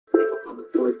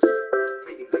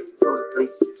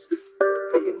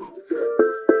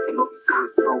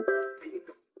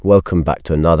Welcome back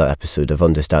to another episode of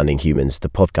Understanding Humans, the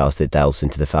podcast that delves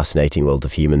into the fascinating world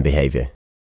of human behavior.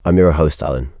 I'm your host,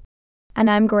 Alan. And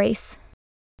I'm Grace.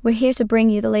 We're here to bring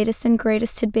you the latest and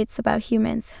greatest tidbits about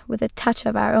humans with a touch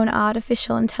of our own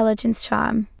artificial intelligence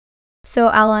charm. So,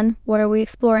 Alan, what are we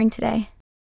exploring today?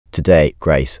 Today,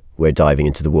 Grace, we're diving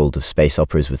into the world of space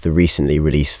operas with the recently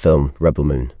released film Rebel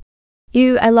Moon.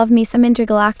 I love me some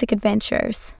intergalactic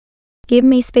adventures. Give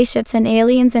me spaceships and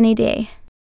aliens any day.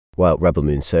 Well, Rebel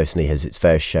Moon certainly has its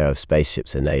fair share of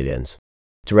spaceships and aliens.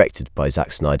 Directed by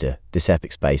Zack Snyder, this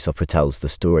epic space opera tells the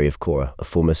story of Cora, a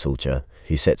former soldier,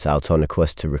 who sets out on a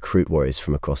quest to recruit warriors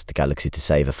from across the galaxy to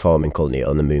save a farming colony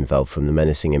on the moon Vel from the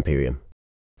menacing Imperium.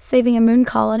 Saving a moon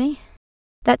colony?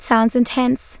 That sounds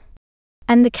intense.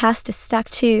 And the cast is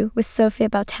stacked too, with Sophia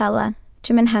Boutella,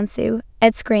 Jim Hansu,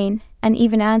 Ed Skrein, and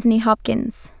even Anthony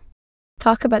Hopkins.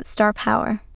 Talk about star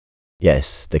power.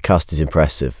 Yes, the cast is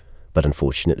impressive. But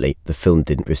unfortunately, the film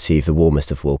didn't receive the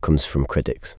warmest of welcomes from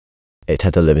critics. It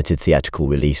had a limited theatrical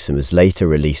release and was later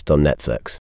released on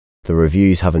Netflix. The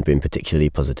reviews haven't been particularly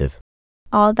positive.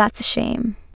 Oh, that's a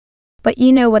shame. But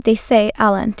you know what they say,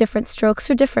 Alan, different strokes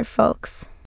for different folks.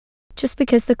 Just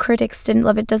because the critics didn't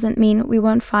love it doesn't mean we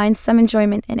won't find some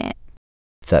enjoyment in it.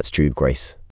 That's true,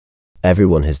 Grace.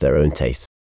 Everyone has their own taste.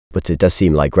 But it does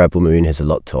seem like Rebel Moon has a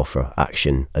lot to offer: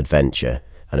 action, adventure,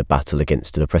 and a battle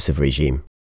against an oppressive regime.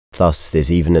 Plus,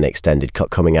 there's even an extended cut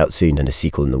coming out soon and a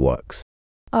sequel in the works.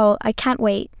 Oh, I can't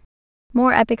wait.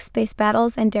 More epic space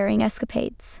battles and daring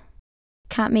escapades.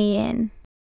 Count me in.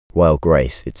 Well,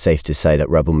 Grace, it's safe to say that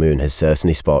Rebel Moon has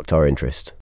certainly sparked our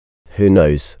interest. Who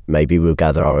knows, maybe we'll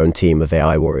gather our own team of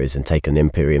AI warriors and take on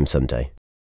Imperium someday.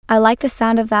 I like the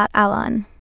sound of that, Alan.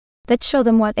 Let's show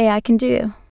them what AI can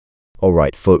do.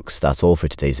 Alright folks, that's all for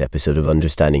today's episode of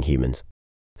Understanding Humans.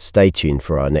 Stay tuned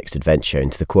for our next adventure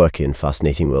into the quirky and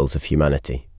fascinating worlds of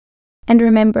humanity. And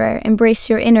remember, embrace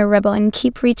your inner rebel and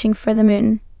keep reaching for the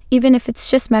moon, even if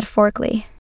it's just metaphorically.